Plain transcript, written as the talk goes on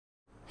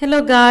Hello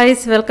guys,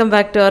 welcome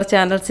back to our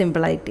channel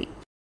Simple IT.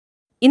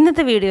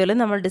 ഇന്നത്തെ വീഡിയോയിൽ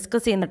നമ്മൾ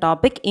ഡിസ്കസ് ചെയ്യുന്ന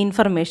ടോപ്പിക്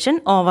ഇൻഫർമേഷൻ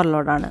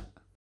ഓവർലോഡ് ആണ്.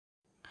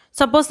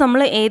 സപ്പോസ്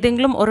നമ്മൾ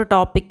ഏതെങ്കിലും ഒരു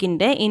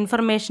ടോപ്പിക്കിന്റെ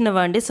ഇൻഫർമേഷന്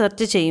വേണ്ടി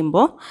സെർച്ച്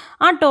ചെയ്യുമ്പോൾ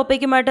ആ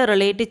ടോപ്പിക്കുമായിട്ട്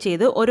റിലേറ്റ്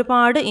ചെയ്ത്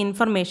ഒരുപാട്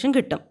ഇൻഫർമേഷൻ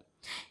കിട്ടും.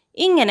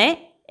 ഇങ്ങനെ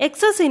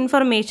എക്സസ്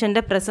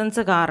ഇൻഫർമേഷന്റെ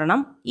പ്രസൻസ്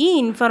കാരണം ഈ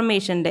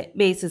ഇൻഫർമേഷന്റെ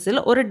ബേസിസിൽ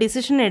ഒരു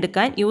ഡിസിഷൻ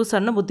എടുക്കാൻ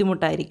യൂസറിന്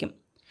ബുദ്ധിമുട്ടായിരിക്കും.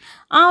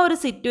 ആ ഒരു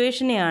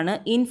സിറ്റുവേഷനെയാണ്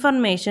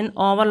ഇൻഫർമേഷൻ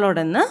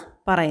ഓവർലോഡ് എന്ന്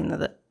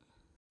പറയുന്നത്.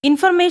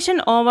 Information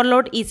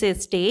overload is a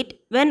state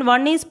when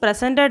one is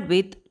presented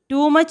with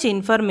too much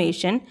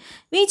information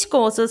which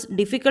causes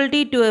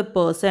difficulty to a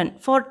person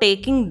for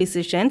taking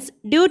decisions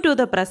due to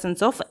the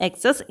presence of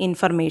excess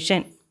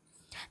information.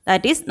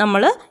 That is,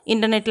 നമ്മൾ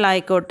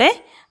ഇൻ്റർനെറ്റിലായിക്കോട്ടെ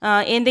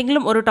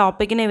എന്തെങ്കിലും ഒരു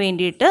ടോപ്പിക്കിനെ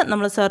വേണ്ടിയിട്ട്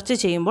നമ്മൾ search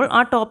ചെയ്യുമ്പോൾ ആ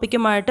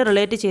ടോപ്പിക്കുമായിട്ട്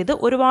relate ചെയ്ത്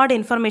ഒരുപാട്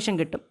information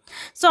കിട്ടും.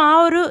 സോ ആ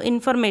ഒരു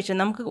ഇൻഫർമേഷൻ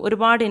നമുക്ക്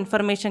ഒരുപാട്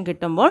ഇൻഫർമേഷൻ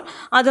കിട്ടുമ്പോൾ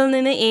അതിൽ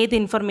നിന്ന് ഏത്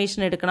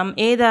ഇൻഫർമേഷൻ എടുക്കണം,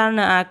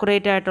 ഏതാണ്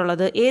ആക്യുറേറ്റ്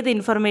ആയിട്ടുള്ളത്, ഏത്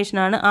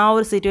ഇൻഫർമേഷനാണ് ആ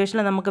ഒരു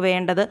സിറ്റുവേഷനിൽ നമുക്ക്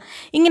വേണ്ടത്,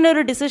 ഇങ്ങനെ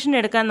ഒരു ഡിസിഷൻ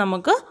എടുക്കാൻ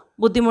നമുക്ക്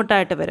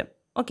ബുദ്ധിമുട്ടായിട്ട് വരും.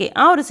 ഓക്കെ,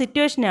 ആ ഒരു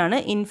സിറ്റുവേഷനാണ്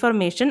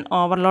ഇൻഫർമേഷൻ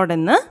ഓവർലോഡ്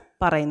എന്ന്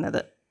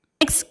പറയുന്നത്.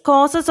 Next,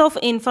 causes of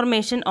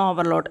information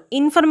overload.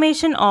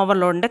 Information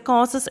ഓവർലോഡിൻ്റെ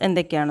causes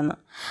എന്തൊക്കെയാണെന്ന്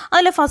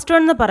അതിൽ ഫസ്റ്റ്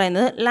വൺ എന്ന്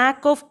പറയുന്നത്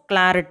lack of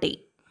clarity.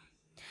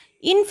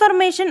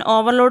 Information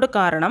overload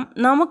കാരണം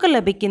നമുക്ക്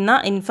ലഭിക്കുന്ന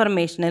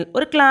ഇൻഫർമേഷനിൽ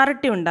ഒരു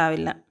ക്ലാരിറ്റി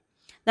ഉണ്ടാവില്ല.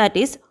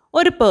 ദാറ്റ് ഈസ്,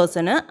 ഒരു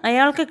പേഴ്സണ്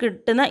അയാൾക്ക്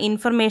കിട്ടുന്ന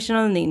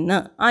ഇൻഫർമേഷനിൽ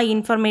നിന്ന് ആ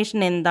ഇൻഫർമേഷൻ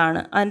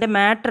എന്താണ്, അതിൻ്റെ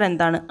മാറ്റർ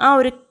എന്താണ്, ആ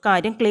ഒരു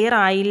കാര്യം ക്ലിയർ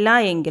ആയില്ല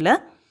എങ്കിൽ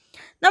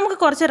നമുക്ക്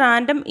കുറച്ച്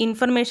റാൻഡം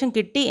ഇൻഫർമേഷൻ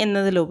കിട്ടി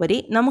എന്നതിലുപരി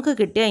നമുക്ക്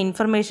കിട്ടിയ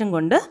ഇൻഫർമേഷൻ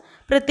കൊണ്ട്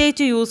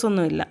പ്രത്യേകിച്ച് യൂസ്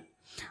ഒന്നുമില്ല.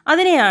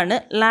 അതിനെയാണ്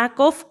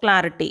ലാക്ക് ഓഫ്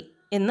ക്ലാരിറ്റി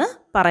എന്ന്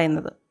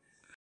പറയുന്നത്.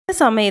 ഈ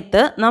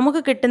സമയത്ത്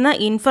നമുക്ക് കിട്ടുന്ന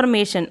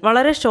ഇൻഫർമേഷൻ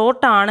വളരെ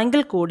ഷോർട്ട്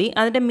ആണെങ്കിൽ കൂടി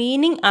അതിൻ്റെ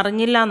മീനിങ്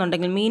അറിഞ്ഞില്ല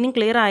എന്നുണ്ടെങ്കിൽ, മീനിങ്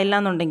ക്ലിയർ ആയില്ല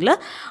എന്നുണ്ടെങ്കിൽ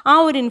ആ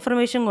ഒരു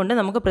ഇൻഫർമേഷൻ കൊണ്ട്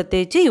നമുക്ക്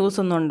പ്രത്യേകിച്ച് യൂസ്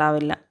ഒന്നും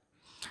ഉണ്ടാവില്ല.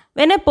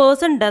 When a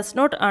person does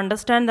not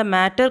understand the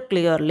matter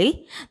clearly,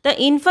 the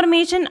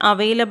information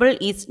available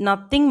is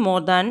nothing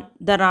more than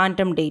the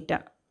random data.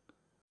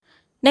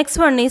 Next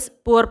one is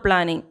poor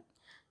planning.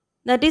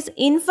 That is,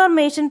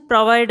 information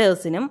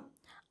providersനും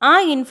ആ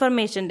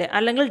ഇൻഫർമേഷൻ്റെ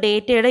അല്ലെങ്കിൽ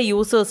ഡേറ്റയുടെ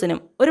യൂസേഴ്സിനും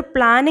ഒരു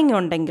പ്ലാനിങ്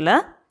ഉണ്ടെങ്കിൽ,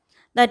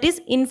 ദാറ്റ്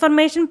ഈസ്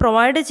ഇൻഫർമേഷൻ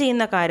പ്രൊവൈഡ്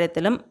ചെയ്യുന്ന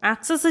കാര്യത്തിലും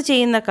access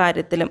ചെയ്യുന്ന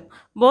കാര്യത്തിലും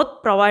both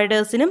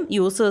പ്രൊവൈഡേഴ്സിനും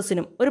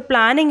യൂസേഴ്സിനും ഒരു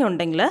പ്ലാനിങ്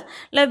ഉണ്ടെങ്കിൽ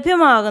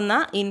ലഭ്യമാകുന്ന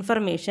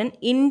ഇൻഫർമേഷൻ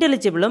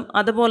ഇൻ്റലിജിബിളും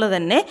അതുപോലെ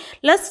തന്നെ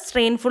ലെസ്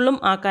സ്ട്രെയിൻഫുള്ളും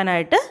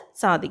ആക്കാനായിട്ട്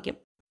സാധിക്കും.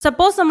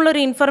 സപ്പോസ് നമ്മളൊരു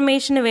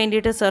ഇൻഫർമേഷന്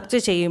വേണ്ടിയിട്ട് സെർച്ച്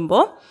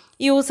ചെയ്യുമ്പോൾ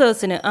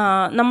യൂസേഴ്സിന്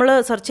നമ്മൾ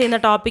സെർച്ച് ചെയ്യുന്ന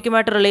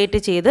ടോപ്പിക്കുമായിട്ട് റിലേറ്റ്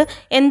ചെയ്ത്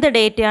എന്ത്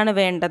ഡേറ്റയാണ്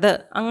വേണ്ടത്,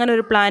 അങ്ങനെ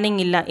ഒരു പ്ലാനിങ്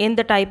ഇല്ല.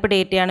 എന്ത് ടൈപ്പ്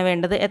ഡേറ്റയാണ്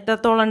വേണ്ടത്,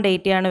 എത്രത്തോളം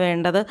ഡേറ്റയാണ്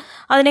വേണ്ടത്,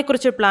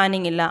 അതിനെക്കുറിച്ച്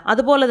പ്ലാനിങ് ഇല്ല.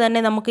 അതുപോലെ തന്നെ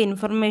നമുക്ക്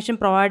ഇൻഫർമേഷൻ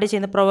പ്രൊവൈഡ്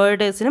ചെയ്യുന്ന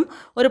പ്രൊവൈഡേഴ്സിനും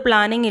ഒരു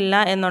പ്ലാനിങ്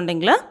ഇല്ല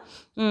എന്നുണ്ടെങ്കിൽ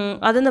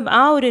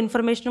ആ ഒരു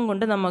ഇൻഫർമേഷനും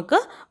കൊണ്ട് നമുക്ക്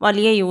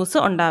വലിയ യൂസ്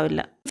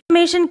ഉണ്ടാവില്ല.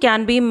 Information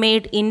can be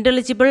made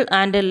intelligible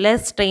and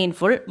less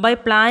strainful by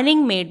planning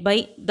made by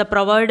the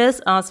providers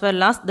as well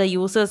as the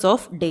users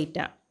of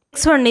data.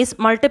 Next one is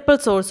multiple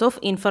source of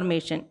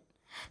information.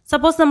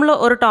 Suppose നമ്മൾ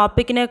ഒരു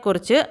ടോപ്പിക്കിനെ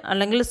കുറിച്ച്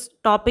അല്ലെങ്കിൽ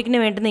ടോപ്പിക്കിന്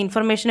വേണ്ടുന്ന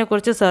ഇൻഫർമേഷനെ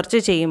കുറിച്ച് സെർച്ച്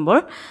ചെയ്യുമ്പോൾ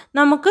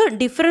നമുക്ക്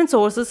different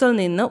സോഴ്സസിൽ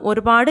നിന്ന്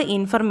ഒരുപാട്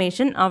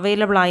ഇൻഫർമേഷൻ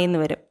അവൈലബിൾ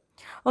ആയെന്ന് വരും.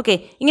 ഓക്കെ,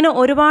 ഇങ്ങനെ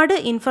ഒരുപാട്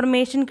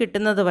ഇൻഫർമേഷൻ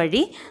കിട്ടുന്നത് വഴി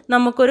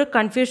നമുക്കൊരു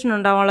കൺഫ്യൂഷൻ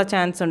ഉണ്ടാവാനുള്ള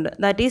ചാൻസ് ഉണ്ട്.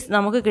 ദാറ്റ് ഈസ്,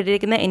 നമുക്ക്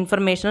കിട്ടിയിരിക്കുന്ന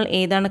ഇൻഫർമേഷനിൽ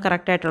ഏതാണ്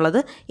കറക്റ്റായിട്ടുള്ളത്,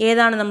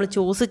 ഏതാണ് നമ്മൾ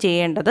ചൂസ്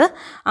ചെയ്യേണ്ടത്,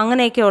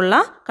 അങ്ങനെയൊക്കെയുള്ള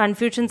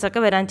കൺഫ്യൂഷൻസ്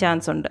ഒക്കെ വരാൻ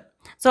ചാൻസ് ഉണ്ട്.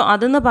 സോ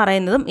അതെന്ന്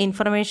പറയുന്നതും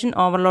ഇൻഫർമേഷൻ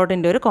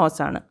ഓവർലോഡിൻ്റെ ഒരു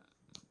കോസാണ്.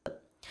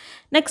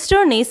 Next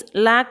one is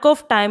lack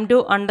of time to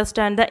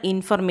understand the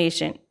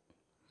information.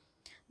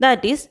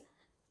 That is,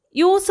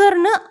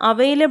 യൂസറിന്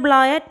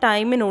അവൈലബിളായ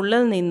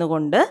ടൈമിനുള്ളിൽ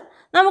നിന്നുകൊണ്ട്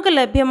നമുക്ക്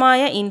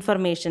ലഭ്യമായ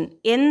ഇൻഫർമേഷൻ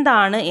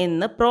എന്താണ്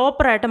എന്ന്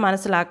പ്രോപ്പറായിട്ട്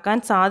മനസ്സിലാക്കാൻ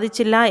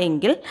സാധിച്ചില്ല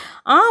എങ്കിൽ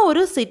ആ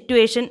ഒരു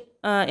സിറ്റുവേഷൻ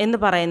എന്ന്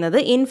പറയുന്നത്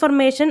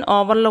ഇൻഫർമേഷൻ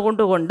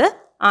ഓവർലോഡ് കൊണ്ട്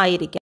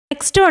ആയിരിക്കാം.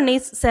 Next one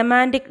is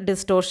semantic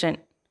distortion.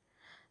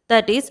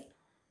 That is,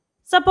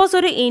 suppose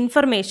ഒരു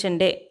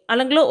ഇൻഫർമേഷൻ്റെ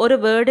അല്ലെങ്കിൽ ഒരു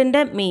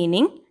വേർഡിൻ്റെ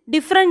മീനിങ്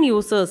ഡിഫറെൻറ്റ്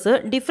യൂസേഴ്സ്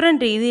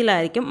ഡിഫറെൻറ്റ്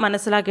രീതിയിലായിരിക്കും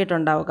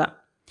മനസ്സിലാക്കിയിട്ടുണ്ടാവുക.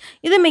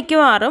 ഇത്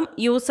മിക്കവാറും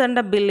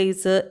യൂസറിൻ്റെ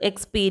ബിലീഫ്സ്,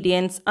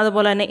 എക്സ്പീരിയൻസ്,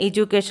 അതുപോലെ തന്നെ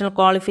എഡ്യൂക്കേഷണൽ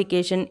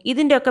ക്വാളിഫിക്കേഷൻ,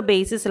 ഇതിൻ്റെയൊക്കെ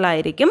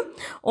ബേസിസിലായിരിക്കും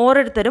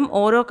ഓരോരുത്തരും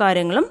ഓരോ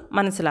കാര്യങ്ങളും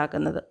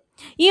മനസ്സിലാക്കുന്നത്.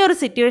 ഈ ഒരു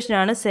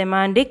സിറ്റുവേഷനാണ്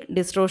സെമാൻറ്റിക്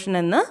ഡിസ്റ്റോർഷൻ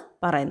എന്ന്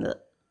പറയുന്നത്.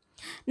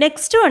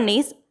 Next one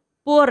is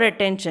poor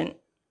retention.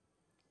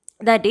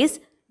 That is,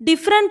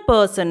 different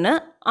person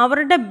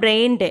അവരുടെ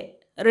ബ്രെയിൻ്റെ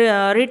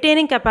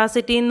റിട്ടേണിങ്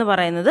കപ്പാസിറ്റി എന്ന്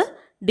പറയുന്നത്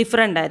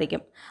ഡിഫറെൻ്റ്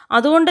ആയിരിക്കും.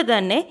 അതുകൊണ്ട്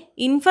തന്നെ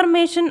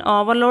ഇൻഫർമേഷൻ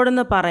ഓവർലോഡ്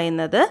എന്ന്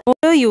പറയുന്നത്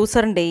ഓരോ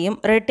യൂസറിൻ്റെയും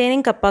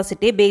returning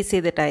capacity base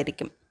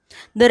ചെയ്തിട്ടായിരിക്കും.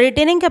 The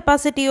returning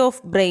capacity of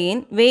brain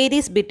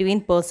varies between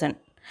person.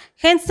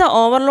 Hence the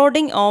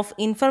overloading of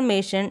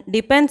information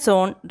depends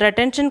on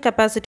retention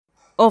capacity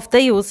of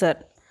the user.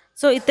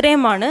 So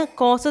ഇത്രയുമാണ്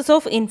കോസസ്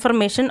ഓഫ്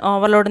ഇൻഫർമേഷൻ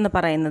ഓവർലോഡ് എന്ന്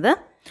പറയുന്നത്.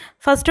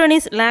 First one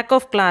is lack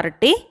of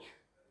clarity.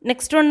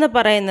 Next one എന്ന്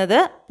പറയുന്നത്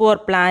poor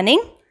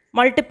planning,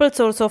 multiple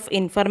source of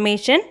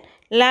information,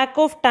 lack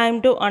of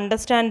time to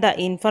understand the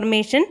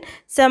information,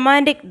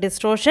 semantic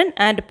distortion,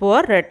 and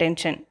poor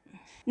retention.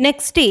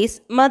 Next is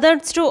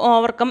methods to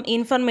overcome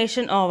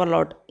information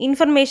overload.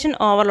 Information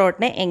overload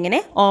എങ്ങനെ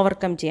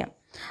overcome ചെയ്യാം?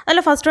 അതിൽ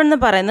first ഒന്ന്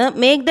പറയുന്നത്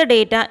make the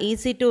data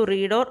easy to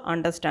read or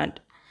understand.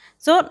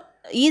 So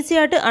easy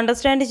ആയിട്ട്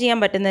understand ചെയ്യാൻ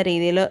പറ്റുന്ന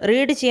രീതിയിൽ,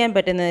 read ചെയ്യാൻ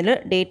പറ്റുന്നതിൽ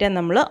ഡേറ്റ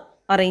നമ്മൾ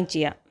അറേഞ്ച്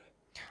ചെയ്യുക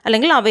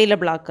അല്ലെങ്കിൽ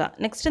അവൈലബിൾ ആക്കുക.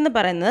 നെക്സ്റ്റ് എന്ന്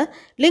പറയുന്നത്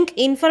ലിങ്ക്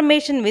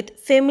ഇൻഫർമേഷൻ വിത്ത്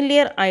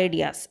ഫെമിലിയർ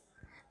ഐഡിയാസ്.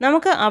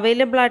 നമുക്ക്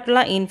അവൈലബിൾ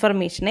ആയിട്ടുള്ള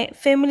ഇൻഫർമേഷനെ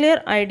ഫെമിലിയർ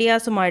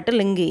ഐഡിയാസുമായിട്ട്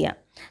ലിങ്ക് ചെയ്യാം.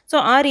 സോ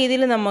ആ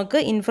രീതിയിൽ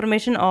നമുക്ക്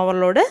ഇൻഫർമേഷൻ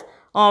ഓവർലോഡ്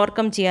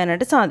ഓവർകം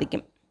ചെയ്യാനായിട്ട്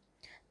സാധിക്കും.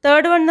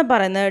 തേർഡ് വൺ എന്ന്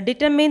പറയുന്നത്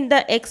determine the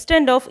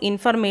extent of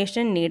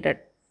information needed.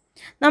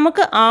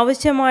 നമുക്ക്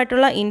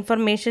ആവശ്യമായിട്ടുള്ള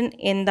ഇൻഫർമേഷൻ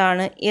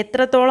എന്താണ്,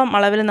 എത്രത്തോളം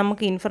അളവിൽ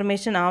നമുക്ക്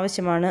ഇൻഫർമേഷൻ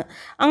ആവശ്യമാണ്,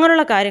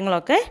 അങ്ങനെയുള്ള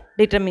കാര്യങ്ങളൊക്കെ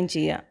ഡിറ്റർമിൻ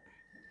ചെയ്യുക.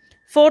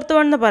 ഫോർത്ത്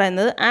വൺ എന്ന്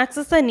പറയുന്നത്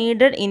access the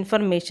needed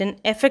information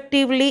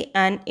effectively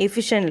and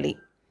efficiently.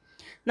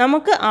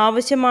 നമുക്ക്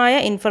ആവശ്യമായ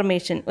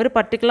ഇൻഫർമേഷൻ, ഒരു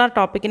പർട്ടിക്കുലർ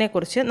ടോപ്പിക്കിനെ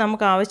കുറിച്ച്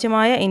നമുക്ക്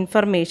ആവശ്യമായ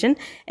ഇൻഫർമേഷൻ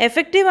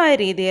എഫക്റ്റീവായ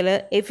രീതിയിൽ,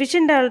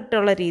 എഫിഷ്യൻ്റ്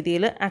ആയിട്ടുള്ള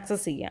രീതിയിൽ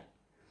ആക്സസ് ചെയ്യാം.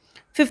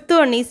 Fifth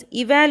one is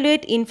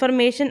evaluate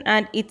information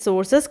and it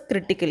sources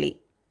critically.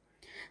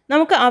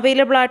 നമുക്ക്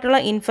അവൈലബിൾ ആയിട്ടുള്ള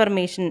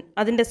ഇൻഫർമേഷൻ,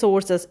 അതിൻ്റെ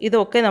സോഴ്സസ്,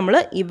 ഇതൊക്കെ നമ്മൾ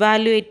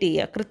ഇവാലുവേറ്റ്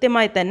ചെയ്യുക,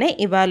 കൃത്യമായി തന്നെ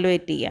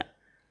ഇവാലുവേറ്റ് ചെയ്യുക.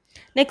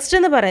 നെക്സ്റ്റ്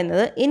എന്ന്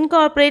പറയുന്നത്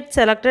incorporate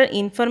selected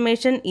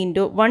information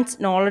into once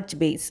knowledge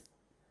base.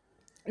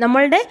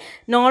 നമ്മളുടെ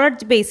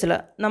നോളജ് ബേസിൽ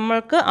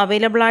നമ്മൾക്ക്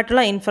അവൈലബിൾ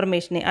ആയിട്ടുള്ള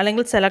ഇൻഫർമേഷനെ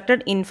അല്ലെങ്കിൽ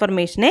സെലക്റ്റഡ്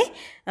ഇൻഫർമേഷനെ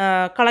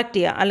കളക്ട്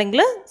ചെയ്യുക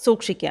അല്ലെങ്കിൽ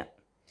സൂക്ഷിക്കുക.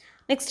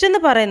 നെക്സ്റ്റ് എന്ന്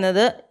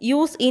പറയുന്നത്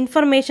use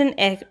information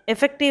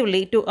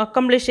effectively to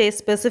accomplish A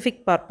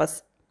specific purpose.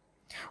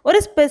 ഒരു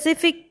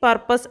സ്പെസിഫിക്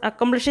പർപ്പസ്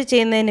അക്കംപ്ലിഷ്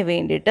ചെയ്യുന്നതിന്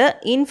വേണ്ടിയിട്ട്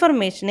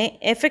ഇൻഫർമേഷനെ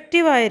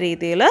എഫക്റ്റീവായ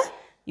രീതിയിൽ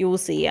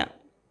യൂസ് ചെയ്യുക.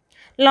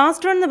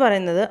 ലാസ്റ്റ് വൺ എന്ന്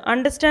പറയുന്നത്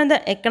understand the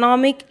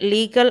economic,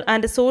 legal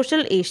and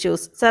social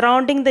issues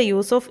surrounding the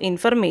use of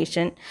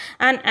information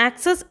and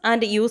access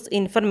and use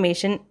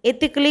information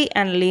ethically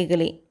and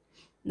legally.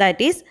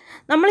 That is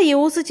നമ്മൾ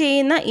use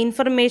ചെയ്യുന്ന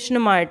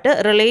ഇൻഫർമേഷനുമായിട്ട്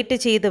relate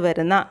ചെയ്ത്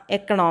വരുന്ന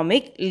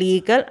economic,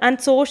 legal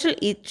and social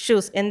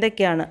issues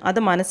എന്തൊക്കെയാണ് അത്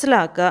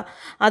മനസ്സിലാക്കുക.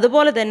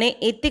 അതുപോലെ തന്നെ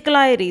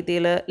എത്തിക്കലായ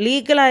രീതിയിൽ,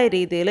 ലീഗലായ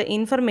രീതിയിൽ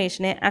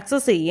ഇൻഫർമേഷനെ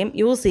ആക്സസ് ചെയ്യുകയും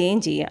യൂസ്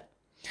ചെയ്യുകയും ചെയ്യുക.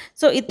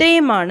 സോ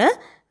ഇത്രയുമാണ്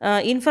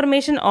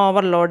ഇൻഫർമേഷൻ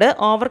ഓവർലോഡ്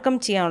ഓവർകം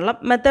ചെയ്യാനുള്ള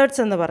മെത്തേഡ്സ്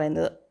എന്ന്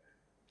പറയുന്നത്.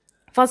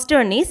 First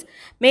one is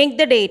make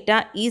the data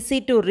easy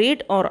to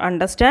read or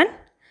understand.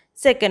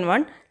 Second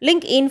one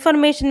link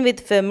information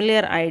with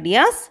familiar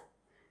ideas.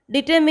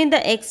 Determine the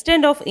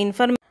extent of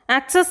information.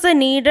 Access the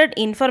needed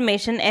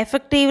information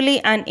effectively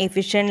and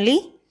efficiently.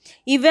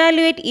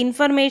 Evaluate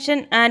information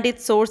and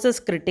its sources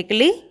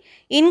critically.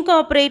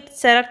 Incorporate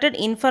selected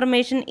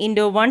information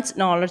into one's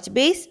knowledge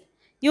base.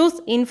 Use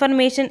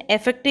information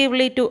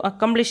effectively to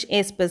accomplish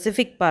a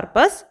specific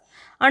purpose.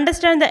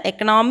 Understand the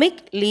economic,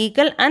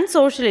 legal and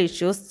social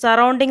issues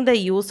surrounding the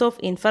use of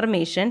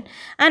information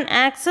and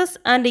access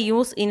and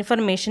use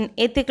information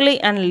ethically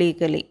and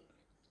legally.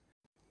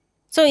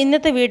 So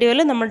ഇന്നത്തെ വീഡിയോയിൽ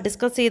നമ്മൾ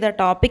discuss ചെയ്ത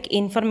topic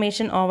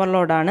information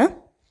ഓവർലോഡാണ്.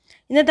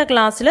 ഇന്നത്തെ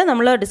ക്ലാസ്സിൽ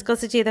നമ്മൾ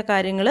discuss ചെയ്ത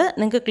കാര്യങ്ങൾ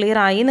നിങ്ങൾക്ക് ക്ലിയർ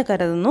ആയി എന്ന്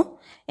കരുതുന്നു.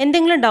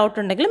 എന്തെങ്കിലും ഡൗട്ട്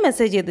ഉണ്ടെങ്കിൽ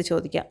മെസ്സേജ് ചെയ്ത്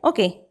ചോദിക്കാം.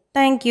 Okay,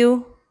 thank you.